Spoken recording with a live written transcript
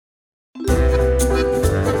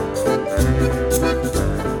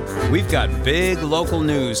We've got big local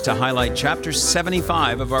news to highlight Chapter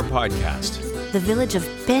 75 of our podcast. The village of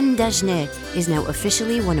Penne D'agenais is now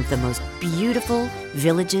officially one of the most beautiful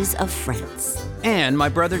villages of France. And my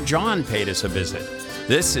brother John paid us a visit.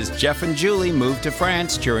 This is Jeff and Julie moved to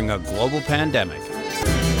France during a global pandemic.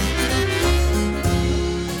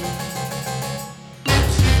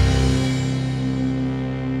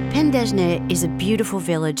 Penne D'agenais is a beautiful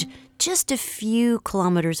village just a few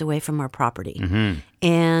kilometers away from our property. Mm-hmm.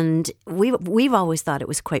 And we've always thought it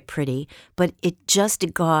was quite pretty, but it just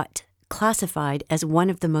got classified as one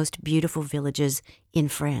of the most beautiful villages in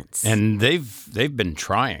France. And they've been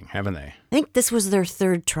trying, haven't they? I think this was their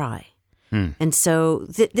third try. And so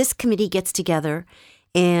this committee gets together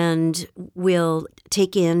and will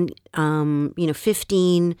take in,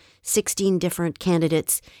 15, 16 different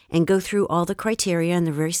candidates and go through all the criteria, and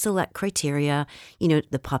the very select criteria,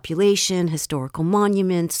 the population, historical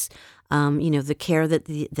monuments, the care that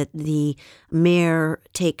the mayor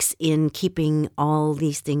takes in keeping all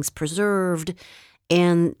these things preserved.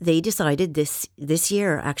 And they decided this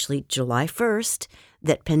year, actually July 1st,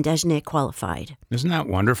 that Penne D'agenais qualified. Isn't that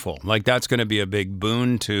wonderful? Like, that's going to be a big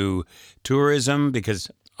boon to tourism because,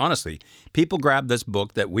 honestly, people grab this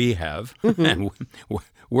book that we have, and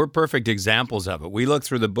we're perfect examples of it. We look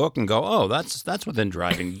through the book and go, oh, that's within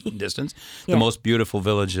driving distance. The Most Beautiful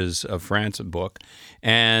Villages of France book.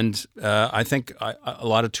 And I think a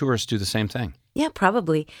lot of tourists do the same thing. Yeah,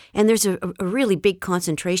 probably. And there's a really big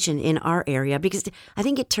concentration in our area because I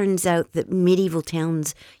think it turns out that medieval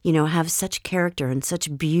towns, have such character and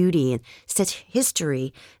such beauty and such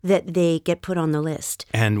history that they get put on the list.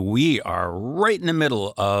 And we are right in the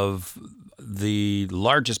middle of the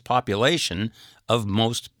largest population of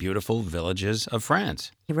most beautiful villages of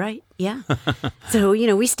France. Right, yeah. So,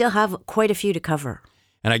 we still have quite a few to cover.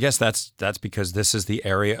 And I guess that's because this is the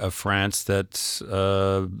area of France that's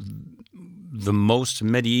the most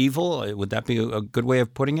medieval. Would that be a good way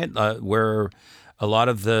of putting it? Where a lot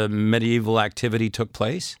of the medieval activity took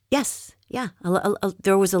place? Yes, yeah.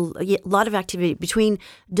 There was a lot of activity between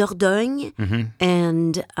Dordogne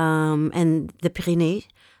and the Pyrenees.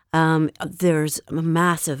 There's a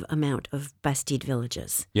massive amount of Bastide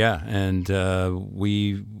villages. Yeah, and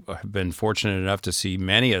we have been fortunate enough to see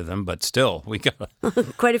many of them, but still, we got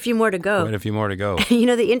quite a few more to go.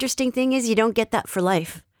 The interesting thing is you don't get that for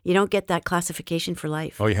life. You don't get that classification for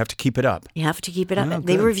life. Oh, you have to keep it up. You have to keep it up. Oh,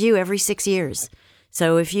 they review every 6 years.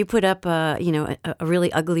 So if you put up a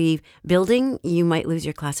really ugly building, you might lose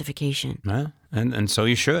your classification. And so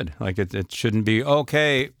you should. Like it shouldn't be,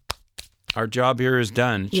 okay, our job here is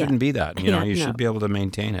done. It shouldn't be that. You should be able to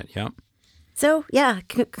maintain it. Yeah. So,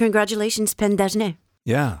 congratulations, Penne D'agenais.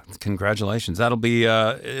 Yeah, congratulations. It'll be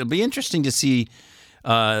interesting to see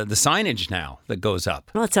the signage now that goes up.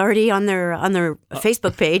 Well, it's already on their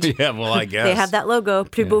Facebook page. Yeah, well, I guess they have that logo,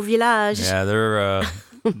 Plus Beau Village. Yeah,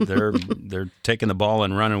 they're taking the ball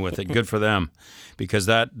and running with it. Good for them, because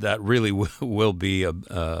that really will be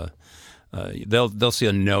they'll see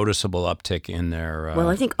a noticeable uptick in their well,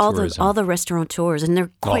 I think tourism. all the restaurateurs, and there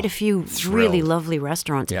are quite a few really lovely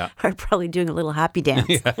restaurants, are probably doing a little happy dance.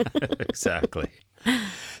 Yeah, exactly.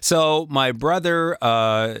 So my brother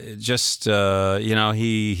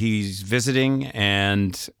he's visiting,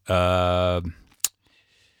 and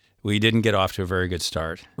we didn't get off to a very good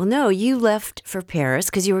start. Well, no, you left for Paris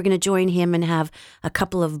because you were going to join him and have a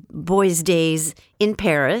couple of boys' days in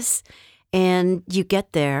Paris. And you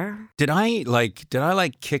get there. Did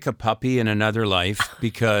I kick a puppy in another life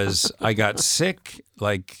because I got sick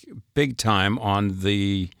big time on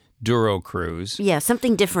the Douro cruise? Yeah,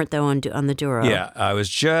 something different though on the Douro. Yeah, I was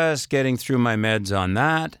just getting through my meds on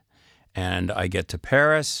that, and I get to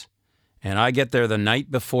Paris, and I get there the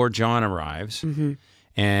night before John arrives,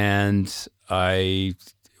 and I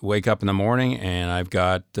wake up in the morning and I've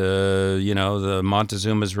got the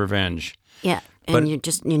Montezuma's Revenge. Yeah. And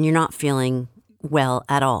you're not feeling well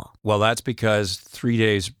at all. Well, that's because 3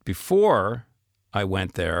 days before I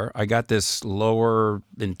went there, I got this lower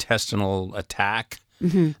intestinal attack.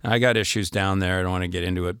 I got issues down there. I don't want to get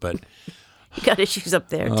into it, but you got issues up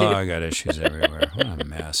there too. Oh, I got issues everywhere. What a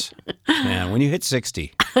mess, man! When you hit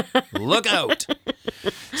 60, look out.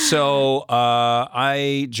 So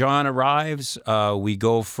John arrives. We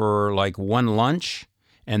go for one lunch,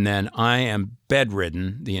 and then I am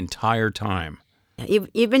bedridden the entire time.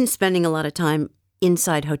 You've been spending a lot of time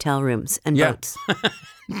inside hotel rooms and boats.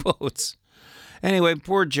 Boats. Anyway,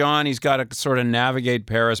 poor John, he's got to sort of navigate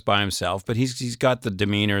Paris by himself, but he's got the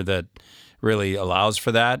demeanor that really allows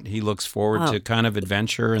for that. He looks forward to kind of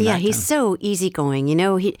adventure. And he's so easygoing.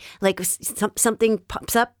 He something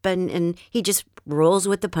pops up and he just rolls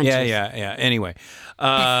with the punches. Yeah. Anyway,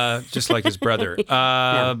 just like his brother.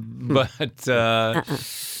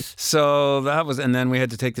 So that was, and then we had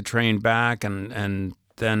to take the train back, and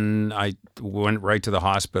then I went right to the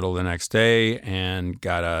hospital the next day and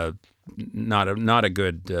got not a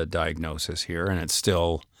good diagnosis here, and it's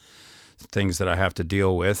still things that I have to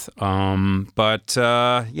deal with. But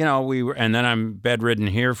and then I'm bedridden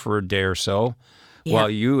here for a day or so. Yeah.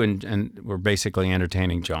 While you and were basically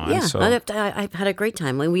entertaining John. Yeah, so. I had a great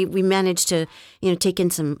time. We managed to take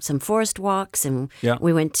in some forest walks, and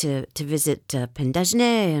we went to visit Penne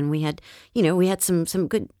D'agenais, and we had some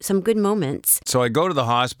good moments. So I go to the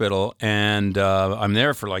hospital, and I'm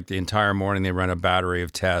there for like the entire morning. They run a battery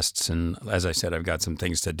of tests, and as I said, I've got some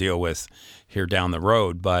things to deal with here down the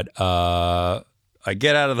road. But I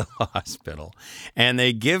get out of the hospital, and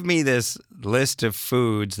they give me this list of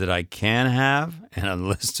foods that I can have and a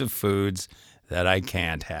list of foods that I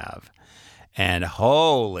can't have. And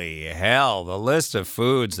holy hell, the list of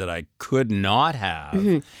foods that I could not have.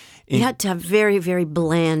 Mm-hmm. You had to have very, very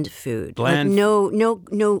bland food. Bland.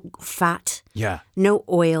 Like no fat. Yeah. No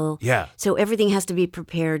oil. Yeah. So everything has to be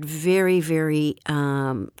prepared very, very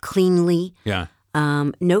cleanly. Yeah.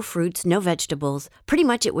 No fruits, no vegetables. Pretty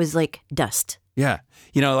much it was like dust. Yeah.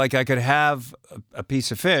 Like I could have a piece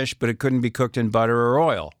of fish, but it couldn't be cooked in butter or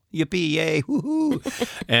oil. Yippee, yay, woohoo.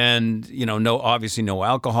 And, obviously no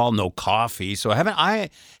alcohol, no coffee. So I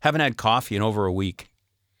haven't had coffee in over a week.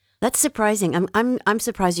 That's surprising. I'm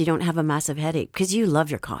surprised you don't have a massive headache because you love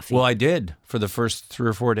your coffee. Well, I did for the first 3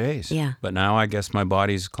 or 4 days. Yeah. But now I guess my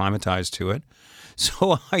body's acclimatized to it.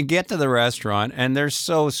 So I get to the restaurant, and they're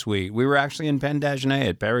so sweet. We were actually in Penne D'agenais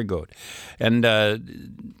at Périgord. And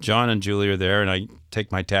John and Julie are there, and I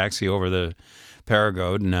take my taxi over the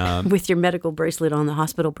Périgord. And, with your medical bracelet on, the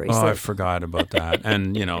hospital bracelet. Oh, I forgot about that.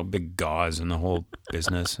 And, big gauze and the whole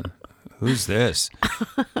business. And who's this?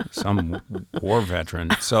 Some war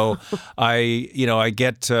veteran. So I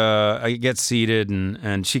get seated,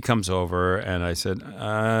 and she comes over, and I said,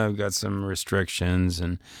 I've got some restrictions,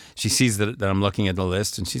 and she sees that I'm looking at the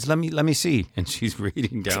list, and she's let me see, and she's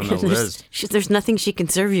reading down the list. There's nothing she can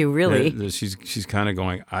serve you, really. She's kind of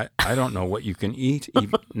going, I don't know what you can eat,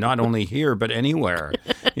 not only here but anywhere.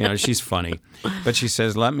 She's funny, but she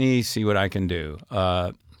says, let me see what I can do.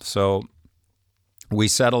 So we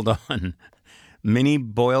settled on mini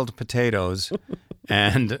boiled potatoes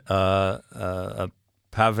and a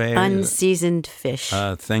pave, unseasoned fish,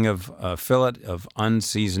 a fillet of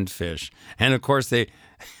unseasoned fish, and of course they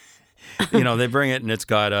bring it, and it's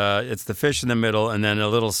got it's the fish in the middle, and then a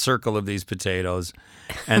little circle of these potatoes,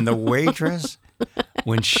 and the waitress,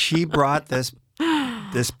 when she brought this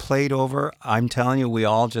plate over, I'm telling you, we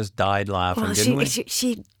all just died laughing, didn't we?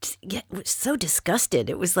 She was so disgusted.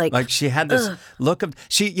 It was like she had this look of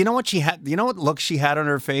what look she had on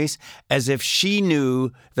her face, as if she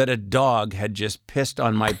knew that a dog had just pissed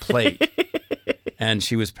on my plate, and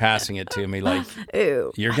she was passing it to me like,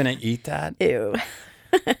 ew, you're gonna eat that? Ew.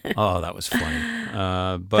 Oh, that was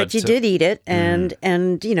funny. But you did eat it, and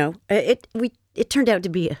it turned out to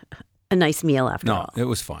be a nice meal after all. No, it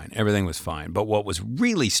was fine. Everything was fine. But what was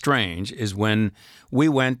really strange is when we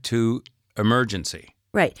went to emergency.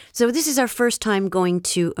 Right. So this is our first time going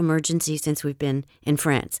to emergency since we've been in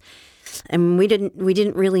France. And we didn't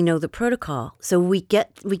really know the protocol. So we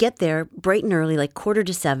get there bright and early, like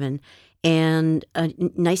 6:45, and a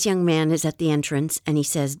nice young man is at the entrance, and he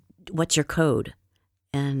says, "What's your code?"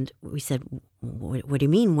 And we said, "What do you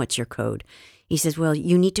mean, what's your code?" He says, "Well,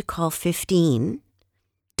 you need to call 15,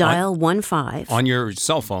 dial 15 on your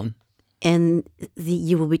cell phone, and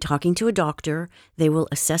you will be talking to a doctor. They will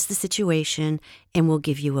assess the situation and will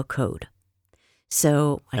give you a code."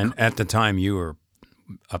 So, at the time, you were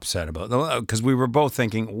upset about because we were both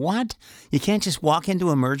thinking, "What? You can't just walk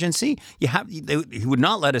into emergency? He would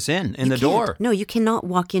not let us in the door." No, you cannot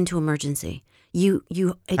walk into emergency.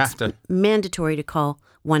 It's mandatory to call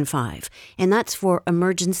 15, and that's for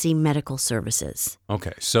emergency medical services.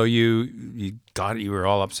 Okay, so you got it. You were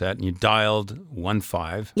all upset, and you dialed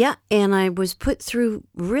 15. Yeah, and I was put through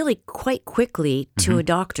really quite quickly to a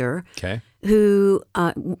doctor. Okay. Who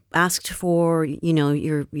asked for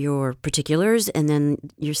your particulars and then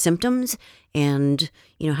your symptoms and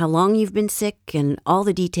how long you've been sick and all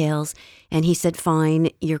the details, and he said,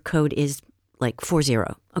 "Fine, your code is like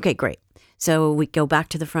 40." Okay, great. So we go back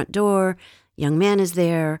to the front door. Young man is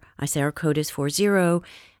there. I say our code is 40.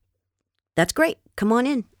 That's great. Come on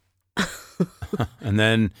in. And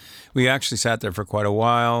then we actually sat there for quite a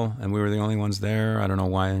while, and we were the only ones there. I don't know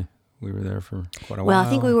why we were there for quite a while. Well, I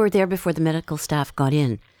think we were there before the medical staff got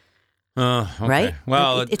in. Okay. Right?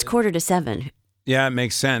 Well, it's 6:45. Yeah, it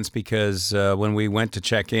makes sense because when we went to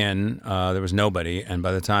check in, there was nobody. And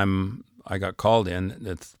by the time I got called in,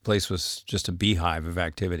 the place was just a beehive of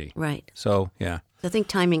activity. Right. So, yeah. So I think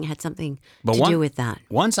timing had something to do with that.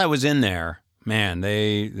 Once I was in there, man,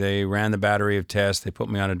 they ran the battery of tests. They put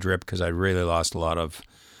me on a drip because I really lost a lot of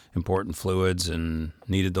important fluids and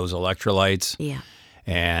needed those electrolytes. Yeah.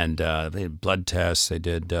 And they did blood tests, they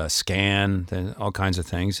did scan, all kinds of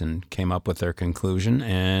things, and came up with their conclusion,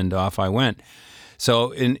 and off I went.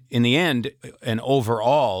 So in the end, and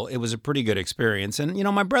overall, it was a pretty good experience. And,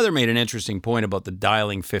 my brother made an interesting point about the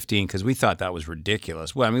dialing 15, because we thought that was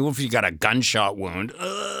ridiculous. Well, I mean, what if you got a gunshot wound?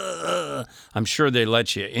 I'm sure they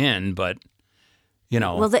let you in, but,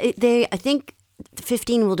 Well, I think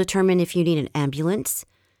 15 will determine if you need an ambulance,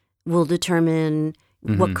 will determine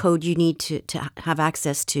what code you need to have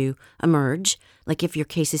access to emerge, like if your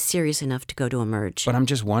case is serious enough to go to emerge. But I'm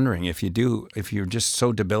just wondering if you're just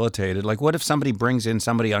so debilitated, like what if somebody brings in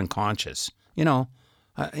somebody unconscious, anyway.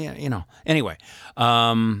 But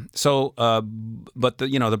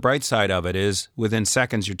the bright side of it is within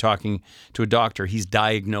seconds you're talking to a doctor, he's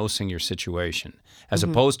diagnosing your situation as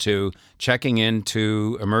opposed to checking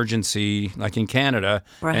into emergency, like in Canada.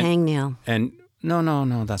 Or a hangnail. And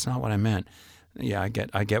no, that's not what I meant. Yeah, I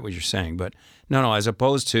get what you're saying, but no, as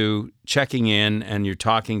opposed to checking in and you're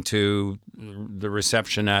talking to the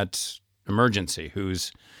reception at emergency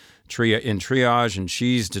who's in triage and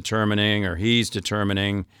she's determining or he's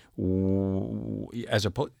determining, as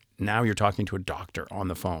opposed now you're talking to a doctor on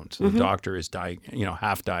the phone. So the doctor is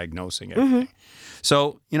half diagnosing everything.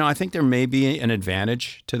 So, I think there may be an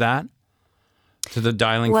advantage to that, to the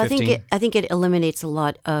dialing 15. I think it eliminates a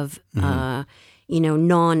lot of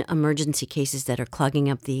non-emergency cases that are clogging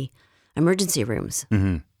up the emergency rooms.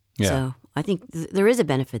 Mm-hmm. Yeah. So I think there is a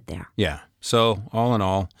benefit there. Yeah. So all in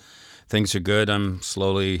all, things are good. I'm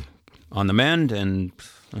slowly on the mend, and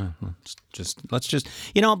let's just but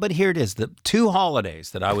here it is. The 2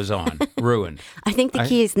 holidays that I was on ruined. I think the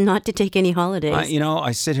key is not to take any holidays.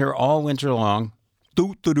 I sit here all winter long,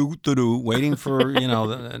 waiting for,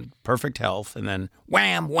 the perfect health, and then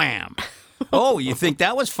wham, wham. Oh, you think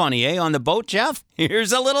that was funny, eh? On the boat, Jeff?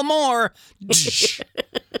 Here's a little more.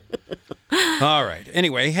 All right.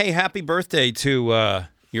 Anyway, hey, happy birthday to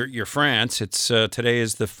your France. It's today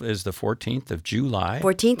is the 14th of July.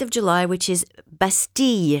 14th of July, which is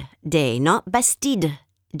Bastille Day, not Bastide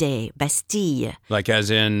Day. Bastille. Like as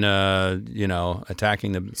in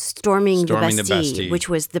attacking the storming the Bastille, which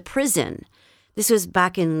was the prison. This was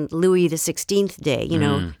back in Louis XVI day.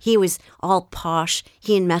 He was all posh.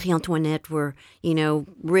 He and Marie Antoinette were,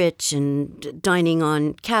 rich and dining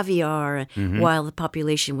on caviar while the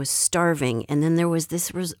population was starving. And then there was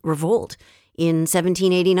this revolt in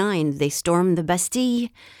 1789. They stormed the Bastille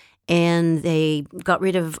and they got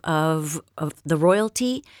rid of the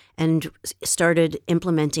royalty and started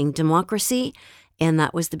implementing democracy. And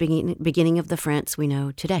that was the beginning of the France we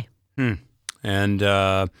know today. And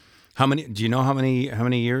how many? Do you know how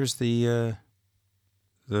many years the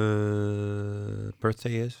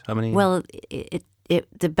birthday is? How many? Well,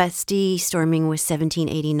 the Bastille storming was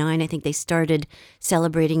 1789. I think they started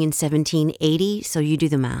celebrating in 1780. So you do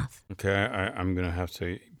the math. Okay, I'm gonna have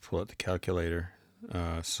to pull out the calculator.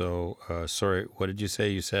 Sorry, what did you say?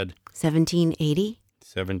 You said 1780.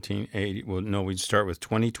 1780. Well, no, we'd start with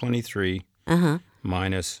 2023.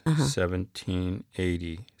 Minus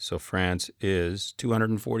 1780. So France is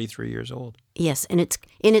 243 years old. Yes, and it's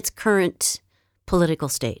in its current political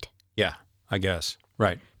state. Yeah, I guess.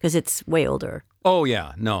 Right. Because it's way older. Oh,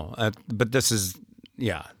 yeah. No, but this is,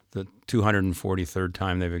 the 243rd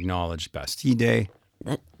time they've acknowledged Bastille Day.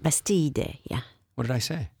 Bastille Day, yeah. What did I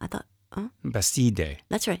say? I thought, Bastille Day.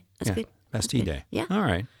 That's right. That's good. Bastille Day. Yeah. All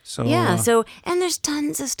right. So and there's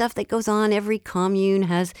tons of stuff that goes on. Every commune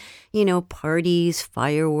has, parties,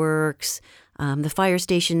 fireworks. The fire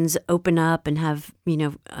stations open up and have,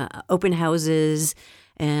 open houses.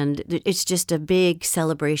 And it's just a big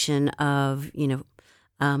celebration of,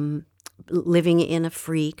 living in a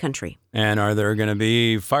free country. And are there going to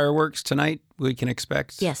be fireworks tonight we can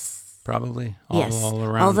expect? Yes. Probably Yes. all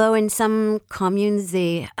around. Although in some communes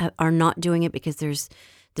they are not doing it because there's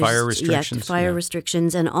fire restrictions.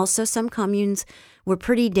 Restrictions. And also some communes were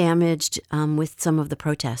pretty damaged with some of the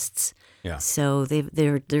protests. Yeah. So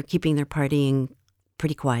they're keeping their partying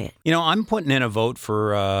pretty quiet. I'm putting in a vote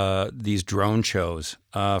for these drone shows.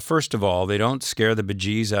 First of all, they don't scare the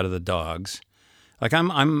bejeez out of the dogs. Like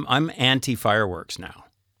I'm anti fireworks now.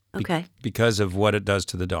 Okay. Because of what it does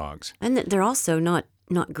to the dogs. And they're also not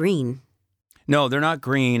green. No, they're not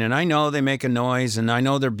green, and I know they make a noise, and I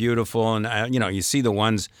know they're beautiful, and you see the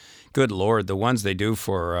ones good Lord, the ones they do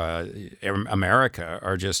for America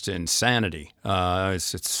are just insanity.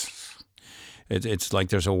 It's like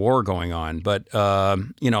there's a war going on. But I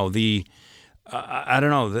don't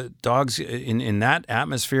know, the dogs in that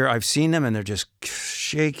atmosphere, I've seen them and they're just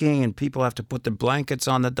shaking and people have to put the blankets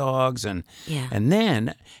on the dogs. And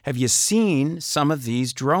then, have you seen some of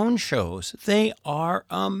these drone shows? They are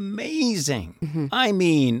amazing. Mm-hmm. I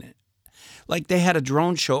mean, like they had a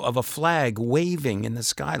drone show of a flag waving in the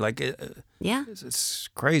sky. It's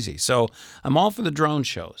crazy. So I'm all for the drone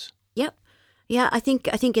shows. Yep. Yeah, I think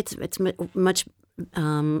it's much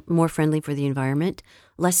more friendly for the environment,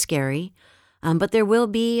 less scary. But there will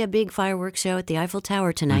be a big fireworks show at the Eiffel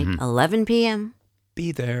Tower tonight, 11 p.m.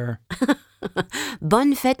 Be there.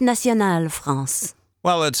 Bonne fête nationale, France.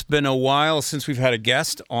 Well, it's been a while since we've had a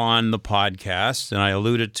guest on the podcast, and I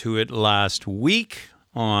alluded to it last week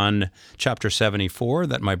on Chapter 74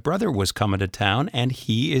 that my brother was coming to town, and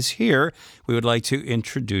he is here. We would like to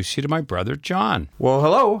introduce you to my brother, John. Well,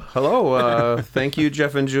 hello. Thank you,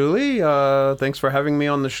 Jeff and Julie. Thanks for having me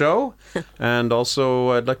on the show. And also,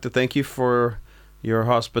 I'd like to thank you for your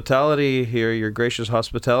hospitality here, your gracious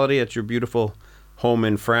hospitality at your beautiful home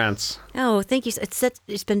in France. Oh, thank you.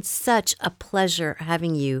 It's been such a pleasure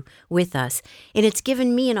having you with us. And it's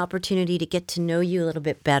given me an opportunity to get to know you a little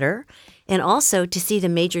bit better and also to see the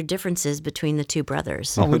major differences between the two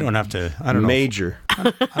brothers. Well, we don't have to, I don't know. Major.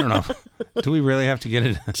 I don't know. Do we really have to get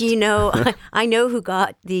it? Do you know, I know who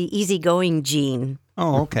got the easygoing gene.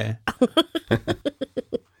 Oh, okay.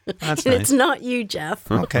 That's and nice. It's not you,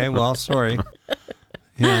 Jeff. Okay, well, sorry.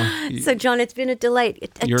 So, John, it's been a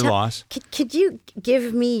delight. Your loss. Could you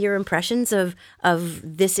give me your impressions of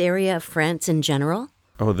this area of France in general?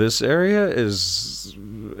 Oh, this area is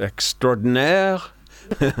extraordinaire.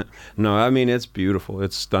 No, I mean, it's beautiful.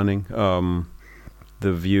 It's stunning.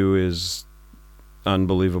 The view is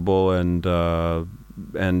unbelievable, and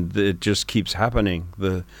it just keeps happening.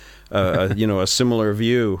 A similar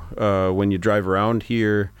view when you drive around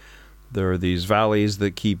here. There are these valleys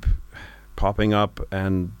that keep popping up,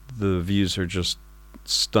 and the views are just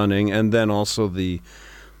stunning. And then also the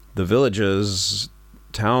villages,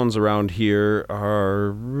 towns around here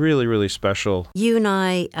are really, really special. You and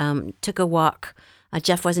I took a walk.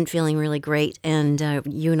 Jeff wasn't feeling really great, and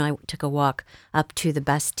you and I took a walk up to the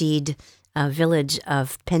Bastide village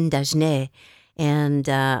of Penne D'agenais, and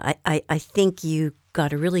I think you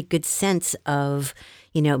got a really good sense of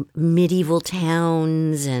medieval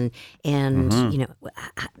towns and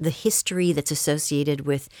the history that's associated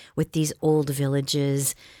with these old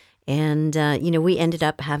villages. And, we ended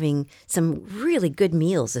up having some really good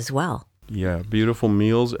meals as well. Yeah, beautiful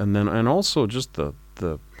meals. And also just the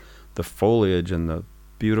foliage and the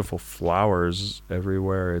beautiful flowers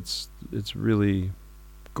everywhere. It's really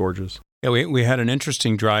gorgeous. Yeah, we had an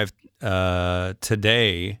interesting drive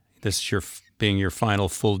today. This is being your final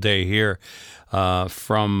full day here,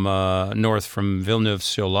 from north from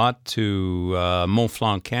Villeneuve-sur-Lot to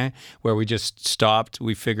Montflanquin, where we just stopped.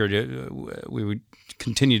 We figured we would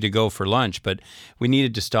continue to go for lunch, but we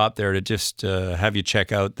needed to stop there to just have you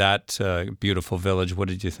check out that beautiful village. What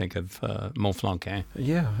did you think of Montflanquin?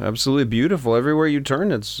 Yeah, absolutely beautiful. Everywhere you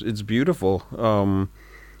turn, it's beautiful.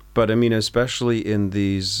 But I mean, especially in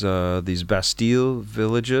these Bastille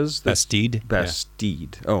villages. Bastide?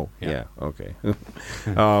 Bastide. Yeah. Oh, yeah. Okay.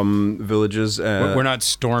 Villages. We're not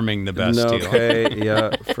storming the Bastille. No, okay,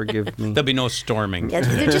 yeah, forgive me. There'll be no storming. Yeah,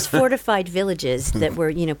 they're just fortified villages that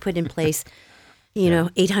were, put in place,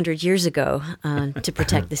 800 years ago to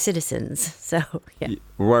protect the citizens. So, yeah.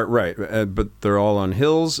 Right. But they're all on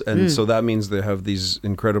hills, and so that means they have these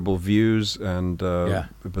incredible views, and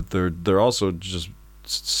but they're also just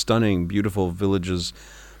stunning, beautiful villages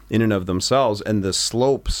in and of themselves, and the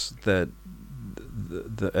slopes that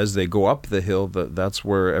as they go up the hill, that's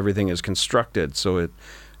where everything is constructed. So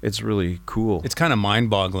it's really cool. It's kind of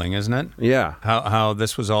mind-boggling, isn't it? Yeah. How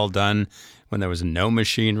this was all done when there was no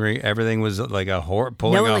machinery. Everything was like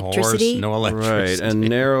pulling no a electricity. horse, no electricity. Right, and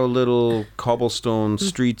narrow little cobblestone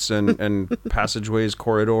streets and passageways,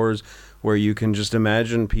 corridors, where you can just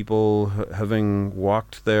imagine people having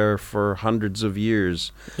walked there for hundreds of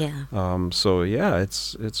years. Yeah. So yeah,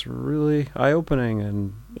 it's really eye-opening,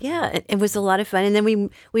 and yeah, it was a lot of fun. And then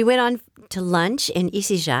we went on to lunch in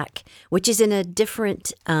Isijac, which is in a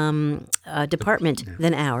different department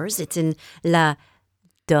than ours. It's in La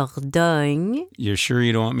Dordogne. You're sure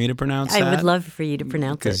you don't want me to pronounce that? I would love for you to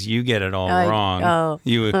pronounce it. Because you get it all wrong. Oh.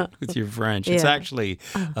 You with your French. It's actually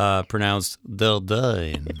pronounced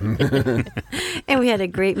Dordogne. And we had a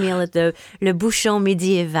great meal at the Le Bouchon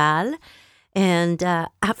Médiéval. And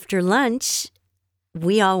after lunch,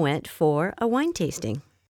 we all went for a wine tasting.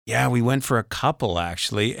 Yeah, we went for a couple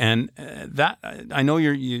actually, and that I know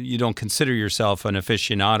you don't consider yourself an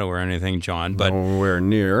aficionado or anything, John, but Nowhere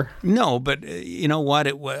near. no, but you know what?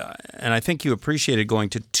 And I think you appreciated going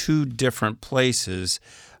to two different places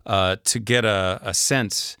to get a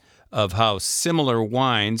sense of how similar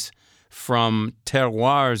wines from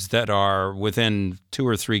terroirs that are within 2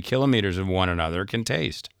 or 3 kilometers of one another can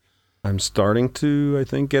taste. I'm starting to, I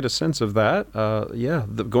think, get a sense of that.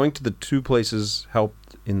 Going to the two places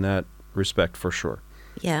helped in that respect for sure.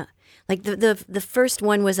 Yeah. Like the first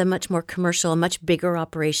one was a much more commercial, a much bigger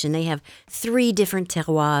operation. They have 3 different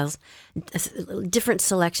terroirs, different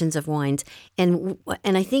selections of wines, and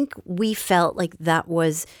I think we felt like that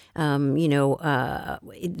was, they were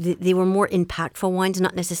more impactful wines,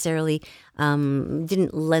 not necessarily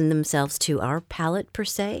didn't lend themselves to our palate per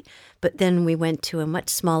se. But then we went to a much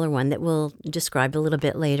smaller one that we'll describe a little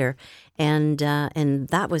bit later, and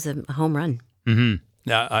that was a home run. Mm-hmm.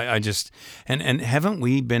 I just and haven't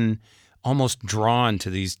we been almost drawn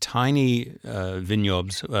to these tiny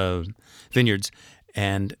vineyards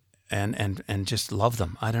and just love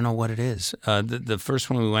them? I don't know what it is. The first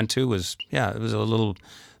one we went to was it was a little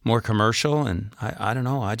more commercial, and I don't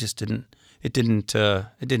know. I just didn't. It didn't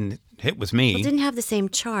hit with me. Well, it didn't have the same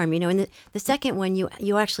charm, And the second one,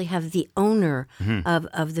 you actually have the owner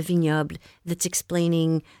of the vignoble that's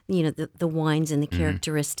explaining, the wines and the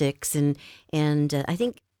characteristics, and I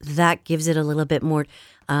think that gives it a little bit more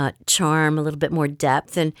charm, a little bit more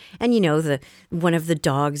depth, and one of the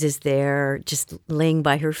dogs is there just laying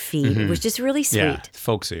by her feet. It was just really sweet. Yeah,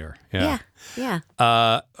 folksier. Yeah.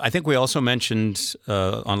 I think we also mentioned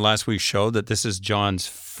on last week's show that this is John's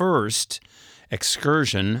first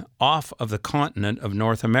excursion off of the continent of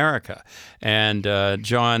North America. And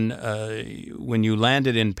John, when you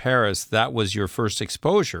landed in Paris, that was your first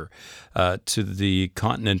exposure to the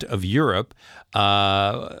continent of Europe.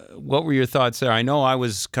 What were your thoughts there? I know I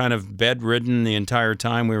was kind of bedridden the entire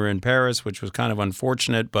time we were in Paris, which was kind of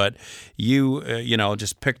unfortunate, but you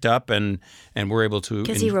just picked up and were able to...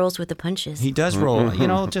 Because he rolls with the punches. He does roll.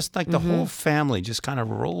 Just like the whole family just kind of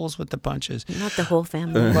rolls with the punches. Not the whole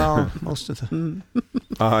family. Well, most of them.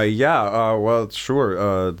 Well, sure.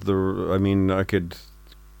 I could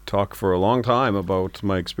talk for a long time about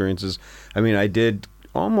my experiences. I did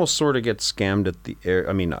almost sort of get scammed at the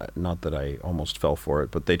air. Not that I almost fell for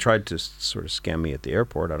it, but they tried to sort of scam me at the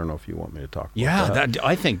airport. I don't know if you want me to talk about that.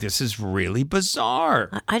 I think this is really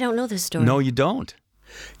bizarre. I don't know this story. No, you don't.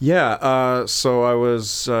 Yeah, so I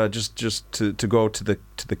was just to go to the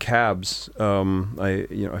cabs.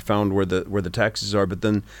 I found where the taxis are, but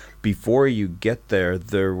then before you get there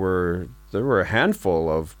were a handful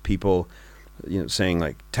of people, saying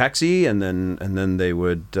like taxi, and then they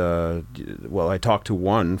would. I talked to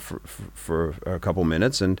one for a couple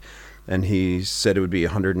minutes, and he said it would be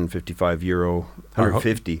 €150.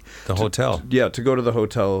 The hotel. To go to the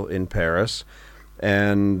hotel in Paris,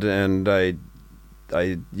 and I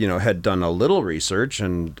had done a little research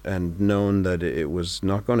and known that it was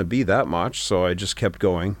not going to be that much, so I just kept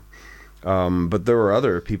going. But there were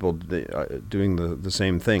other people doing the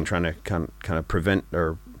same thing, trying to kind of prevent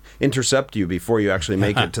or intercept you before you actually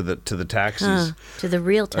make it to the taxis. To the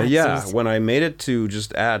real taxis. When I made it to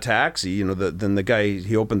just a taxi, then the guy,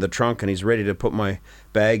 he opened the trunk and he's ready to put my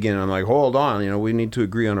bag in. I'm like, hold on, we need to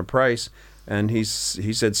agree on a price. And he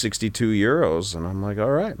said €62, and I'm like, all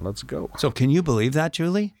right, let's go. So can you believe that,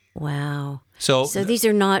 Julie? Wow. So these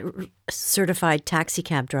are not certified taxi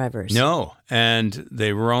cab drivers. No, and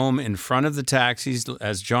they roam in front of the taxis,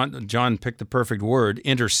 as John picked the perfect word,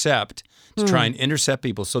 intercept, to try and intercept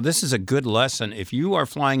people. So this is a good lesson. If you are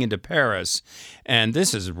flying into Paris, and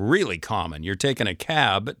this is really common, you're taking a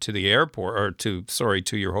cab to the airport, or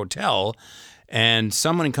to your hotel, and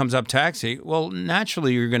someone comes up taxi, well,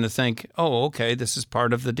 naturally you're going to think, oh, okay, this is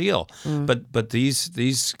part of the deal. But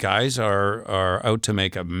these guys are out to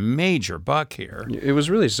make a major buck here. It was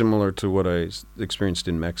really similar to what I experienced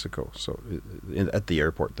in Mexico, at the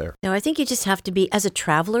airport there. No, I think you just have to be, as a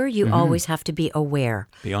traveler, you always have to be aware.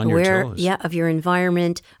 Be on your toes. Yeah, of your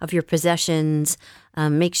environment, of your possessions.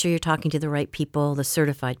 Make sure you're talking to the right people, the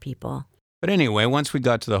certified people. But anyway, once we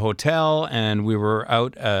got to the hotel and we were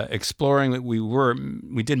out exploring,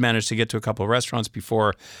 we did manage to get to a couple of restaurants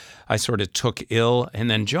before I sort of took ill. And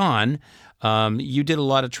then, John, you did a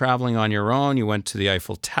lot of traveling on your own. You went to the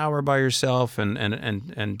Eiffel Tower by yourself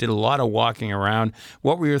and did a lot of walking around.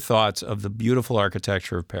 What were your thoughts of the beautiful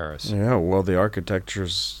architecture of Paris? Yeah, well, the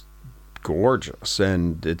architecture's gorgeous,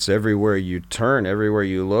 and it's everywhere you turn, everywhere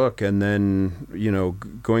you look, and then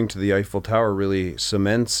going to the Eiffel Tower really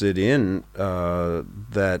cements it in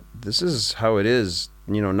that this is how it is,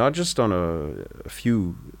 not just on a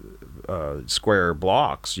few square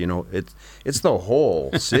blocks. It's the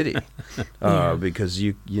whole city because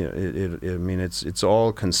it's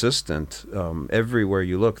all consistent everywhere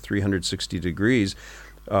you look, 360 degrees.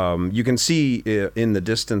 You can see in the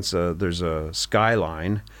distance there's a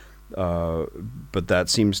skyline. But that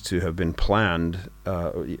seems to have been planned,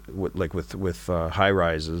 with high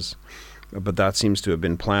rises. But that seems to have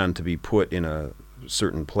been planned to be put in a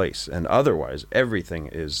certain place, and otherwise everything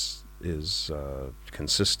is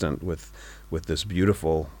consistent with this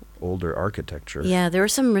beautiful older architecture. Yeah, there are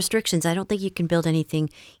some restrictions. I don't think you can build anything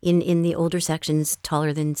in the older sections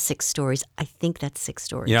taller than 6 stories. I think that's 6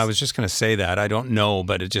 stories. Yeah, I was just going to say that. I don't know,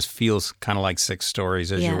 but it just feels kind of like 6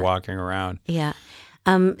 stories as you're walking around. Yeah.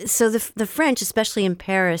 So the French, especially in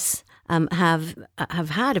Paris, have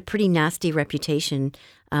had a pretty nasty reputation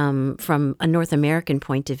from a North American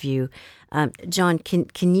point of view. John,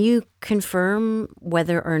 can you confirm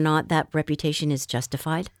whether or not that reputation is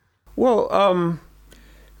justified? Well,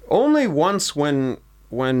 only once when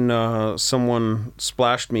someone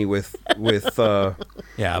splashed me with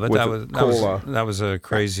yeah, but with that was a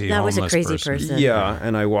crazy that was a homeless crazy person. Yeah,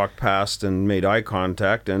 and I walked past and made eye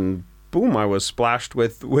contact, and boom, I was splashed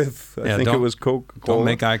with I think it was Coca-Cola. Don't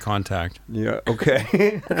make eye contact. Yeah,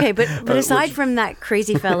 okay. Okay, but aside from that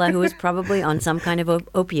crazy fella who was probably on some kind of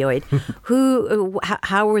opioid,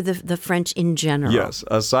 how were the French in general? Yes,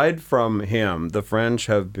 aside from him, the French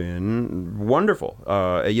have been wonderful.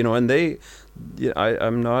 And they,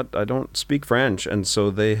 I don't speak French, and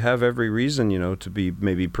so they have every reason, to be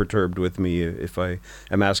maybe perturbed with me if I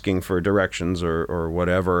am asking for directions or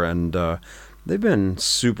whatever, and they've been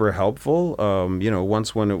super helpful.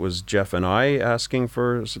 Once when it was Jeff and I asking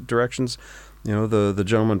for directions, the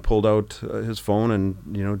gentleman pulled out his phone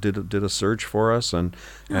and did a search for us, and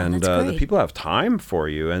the people have time for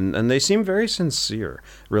you, and they seem very sincere,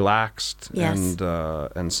 relaxed, yes.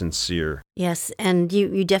 and sincere. Yes, and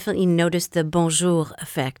you definitely notice the bonjour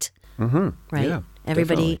effect, right? Yeah,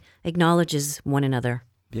 everybody definitely acknowledges one another.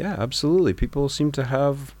 Yeah, absolutely. People seem to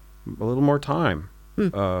have a little more time.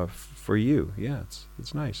 For you. Yeah,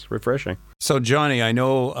 it's nice, refreshing. So, Johnny, I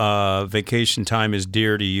know vacation time is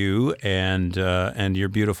dear to you and your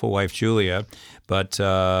beautiful wife, Julia, but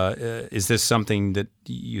is this something that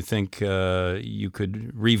you think you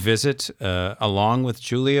could revisit along with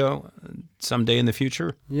Julia someday in the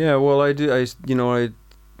future? Yeah, well, I do.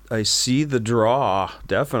 I see the draw,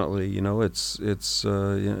 definitely. It's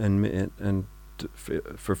and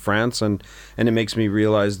for France, and it makes me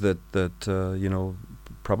realize that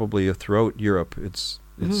probably throughout Europe, it's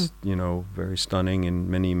very stunning in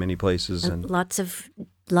many places, and lots of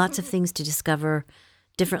things to discover,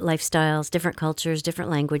 different lifestyles, different cultures, different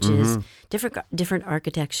languages, different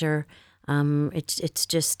architecture. It's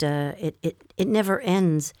just it never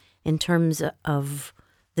ends in terms of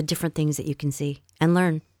the different things that you can see and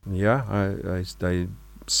learn. Yeah, I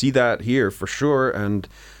see that here for sure, and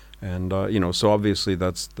so obviously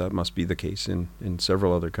that must be the case in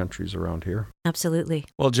several other countries around here. Absolutely.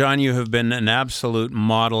 Well, John, you have been an absolute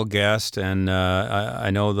model guest, and I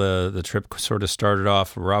know the trip sort of started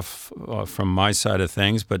off rough from my side of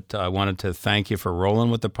things, but I wanted to thank you for rolling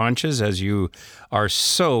with the punches, as you are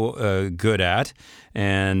so good at,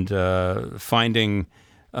 and finding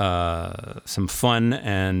some fun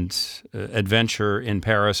and adventure in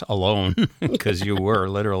Paris alone, because you were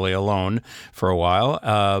literally alone for a while.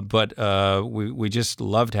 But we just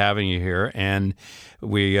loved having you here, and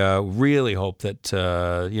we really hope that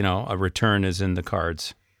a return is in the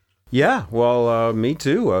cards. Yeah, well, me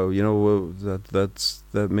too.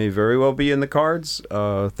 That may very well be in the cards.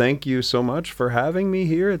 Thank you so much for having me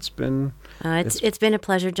here. It's been a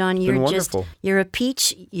pleasure, John. You're wonderful. You're a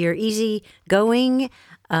peach. You're easy going.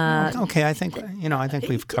 Okay, I think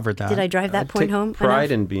we've covered that. Did I drive that point home?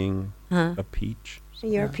 Pride in being a peach.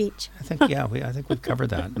 You're a peach. I think we've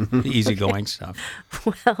covered that. The easygoing stuff.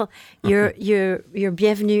 Well, you're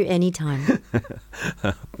bienvenue anytime.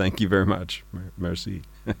 Thank you very much. Merci.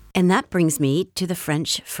 And that brings me to the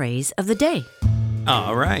French phrase of the day.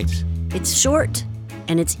 All right. It's short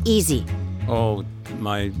and it's easy. Oh,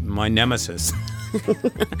 my nemesis.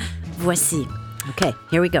 Voici. Okay,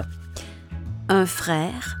 here we go. Un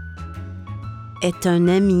frère est un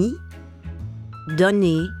ami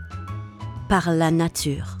donné par la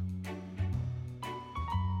nature.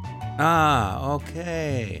 Ah,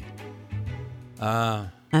 okay. Un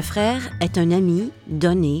frère est un ami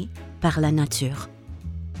donné par la nature.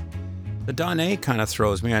 The donné kind of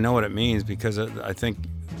throws me. I know what it means, because I think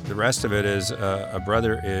the rest of it is a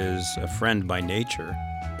brother is a friend by nature.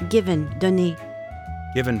 Given, donné.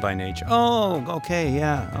 Given by nature. Oh, okay,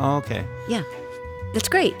 yeah. Oh, okay. Yeah, that's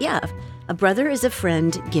great. Yeah, A brother is a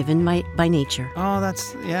friend given by nature. Oh, I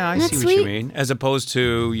see what sweet? you mean. As opposed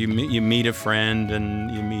to you meet a friend and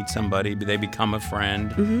you meet somebody, they become a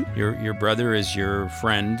friend. Mm-hmm. Your brother is your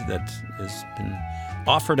friend that has been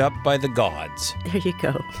offered up by the gods. There you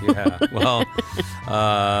go. Yeah. Well,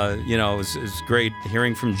 it was great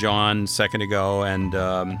hearing from John a second ago, and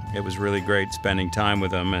it was really great spending time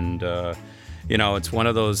with him. And it's one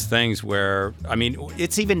of those things where,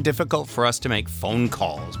 it's even difficult for us to make phone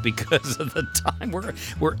calls because of the time.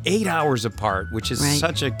 We're 8 hours apart, which is Right.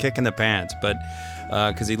 such a kick in the pants. But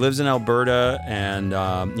because he lives in Alberta, and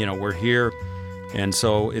we're here. And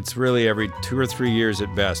so it's really every 2 or 3 years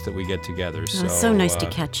at best that we get together. So nice to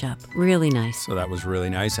catch up. Really nice. So that was really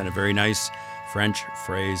nice, and a very nice French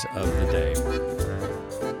phrase of the day.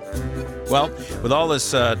 Well, with all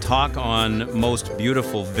this talk on most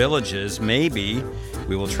beautiful villages, maybe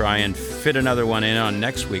we will try and fit another one in on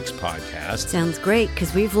next week's podcast. Sounds great,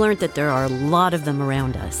 because we've learned that there are a lot of them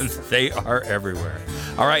around us. They are everywhere.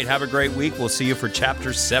 All right, have a great week. We'll see you for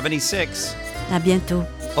chapter 76. À bientôt.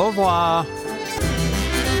 Au revoir.